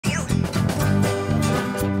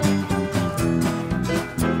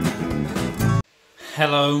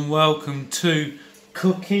Hello and welcome to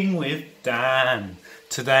Cooking with Dan.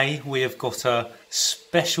 Today we have got a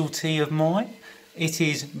specialty of mine. It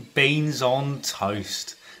is beans on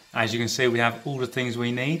toast. As you can see, we have all the things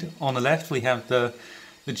we need. On the left we have the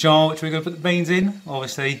jar which we're going to put the beans in.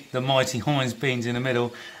 Obviously the mighty Heinz beans in the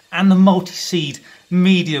middle. And the multi-seed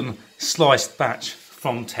medium sliced batch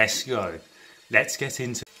from Tesco. Let's get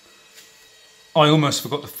into it. I almost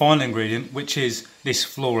forgot the final ingredient, which is this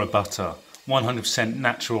Flora butter. 100%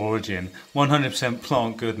 natural origin, 100%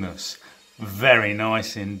 plant goodness. Very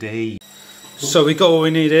nice indeed. So we got what we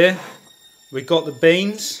need here. We got the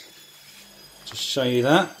beans. Just show you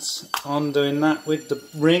that. I'm doing that with the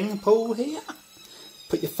ring pull here.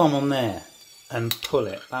 Put your thumb on there and pull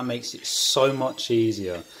it. That makes it so much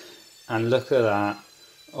easier. And look at that.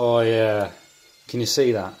 Oh yeah. Can you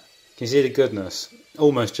see that? Can you see the goodness?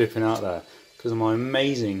 Almost dripping out there because of my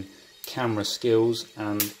amazing camera skills.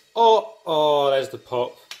 And oh, there's the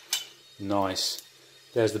pop. Nice.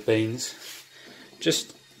 There's the beans.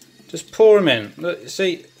 Just pour them in. Look,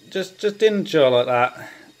 see, just in a jar like that,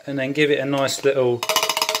 and then give it a nice little.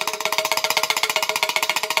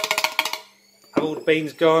 Have all the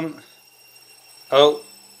beans gone? Oh,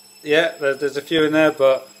 yeah. There's a few in there,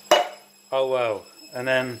 but oh well. And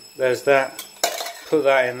then there's that. Put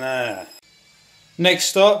that in there.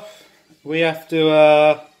 Next up, we have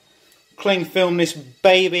to cling film this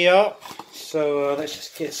baby up. So let's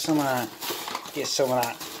just get some of that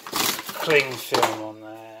cling film on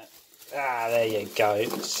there. Ah, there you go.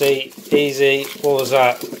 See, easy. What was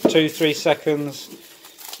that? 2-3 seconds.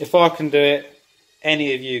 If I can do it,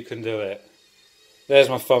 any of you can do it. There's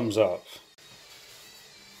my thumbs up.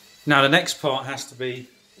 Now the next part has to be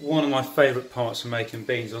one of my favourite parts of making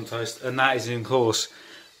beans on toast, and that is, of course,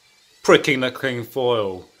 pricking the cling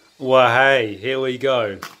foil. Well, hey, here we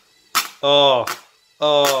go. Oh,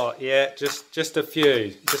 yeah, just a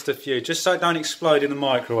few, just so it don't explode in the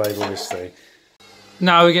microwave, obviously.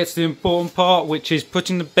 Now we get to the important part, which is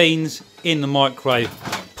putting the beans in the microwave.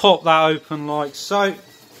 Pop that open like so.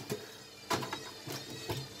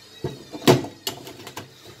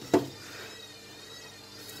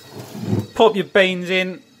 Pop your beans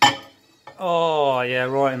in. Oh, yeah,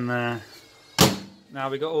 right in there. Now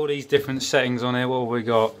we got all these different settings on here. What have we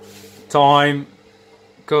got? Time,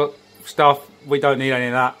 cook, stuff. We don't need any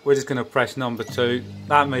of that. We're just going to press number 2.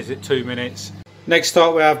 That makes it 2 minutes. Next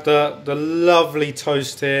up we have the lovely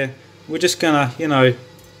toast here. We're just going to, you know,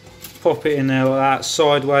 pop it in there like that,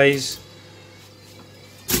 sideways.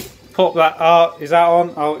 Pop that up. Is that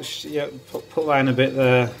on? Oh, yeah, put that in a bit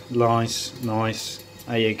there. Nice.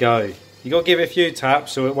 There you go. You got to give it a few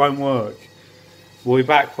taps or it won't work. We'll be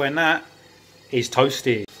back when that is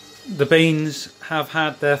toasted. The beans have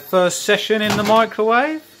had their first session in the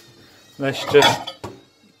microwave. Let's just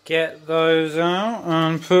get those out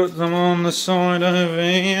and put them on the side over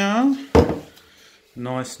here.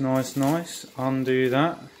 Nice. Undo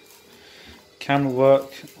that. Camera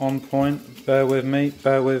work on point. Bear with me.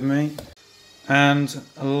 And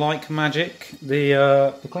like magic,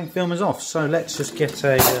 the cling film is off. So let's just get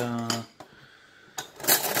a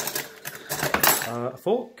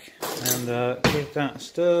fork and give that a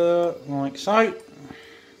stir like so.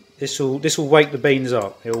 This will wake the beans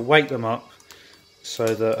up. It'll wake them up so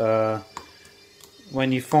that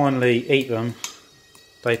when you finally eat them,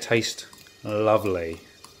 they taste lovely.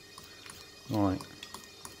 Right,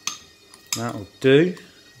 that'll do.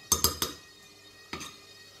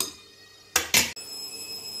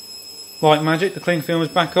 Like magic, the cling film is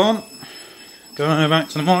back on. Going back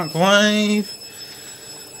to the microwave.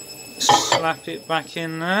 Slap it back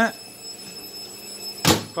in there.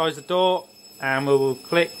 Close the door. And we will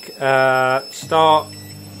click start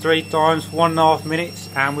 3 times, 1.5 minutes,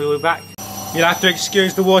 and we'll be back. You'll have to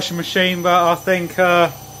excuse the washing machine, but I think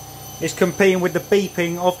it's competing with the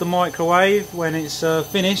beeping of the microwave when it's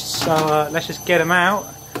finished. So let's just get them out.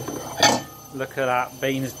 Look at that,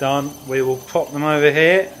 beans done. We will pop them over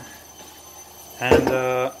here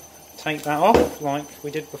and take that off like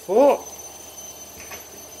we did before.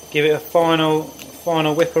 Give it a final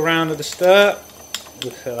whip around with the stir.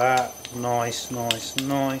 Look at that. Nice.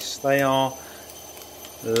 They are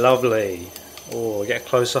lovely. Oh, get a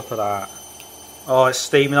close up of that. Oh, it's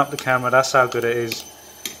steaming up the camera. That's how good it is.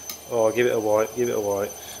 Oh, give it a wipe.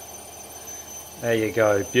 There you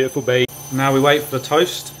go. Beautiful bean. Now we wait for the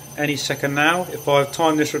toast. Any second now. If I've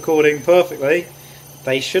timed this recording perfectly,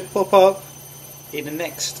 they should pop up in the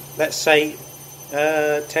next, let's say,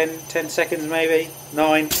 10 seconds maybe.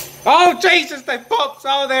 9. Oh, Jesus, they popped.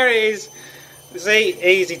 Oh, there it is. See,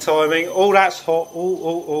 easy timing. All that's hot.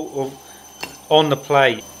 On the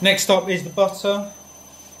plate. Next up is the butter.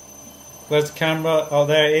 Where's the camera? Oh,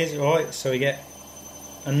 there it is. Right, so we get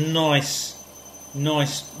a nice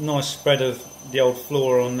spread of the old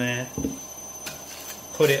flour on there.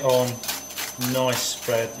 Put it on, nice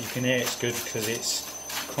spread. You can hear it's good because it's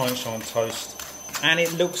crunched on toast, and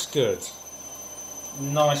it looks good.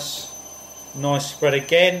 Nice spread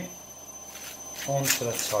again onto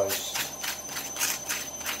the toast.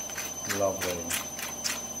 Lovely.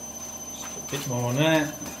 Just put a bit more on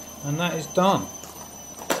there, and that is done.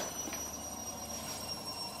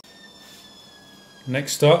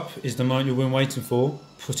 Next up is the moment you've been waiting for,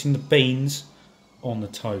 putting the beans on the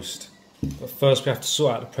toast. But first we have to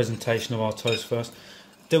sort out the presentation of our toast first.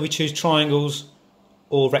 Do we choose triangles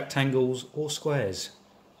or rectangles or squares?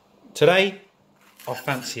 Today I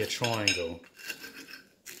fancy a triangle.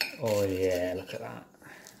 Oh yeah, look at that.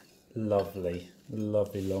 Lovely,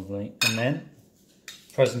 lovely, lovely. And then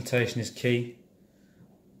presentation is key.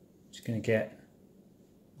 Just going to get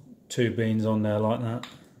 2 beans on there like that.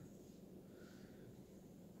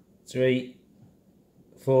 3,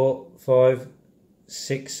 4, 5,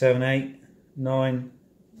 6, 7, 8, 9,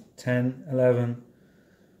 10, 11,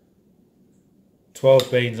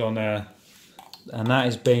 12 beans on there. And that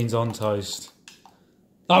is beans on toast.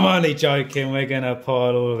 I'm only joking, we're going to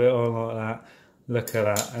pile all of it on like that. Look at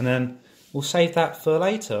that. And then we'll save that for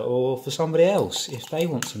later or for somebody else if they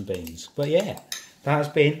want some beans. But yeah, that has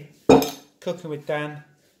been Cooking with Dan,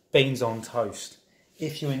 beans on toast.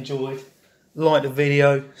 If you enjoyed, like the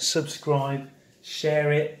video, subscribe,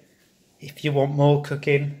 share it. If you want more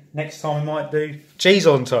cooking, next time we might do cheese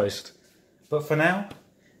on toast. But for now,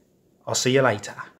 I'll see you later.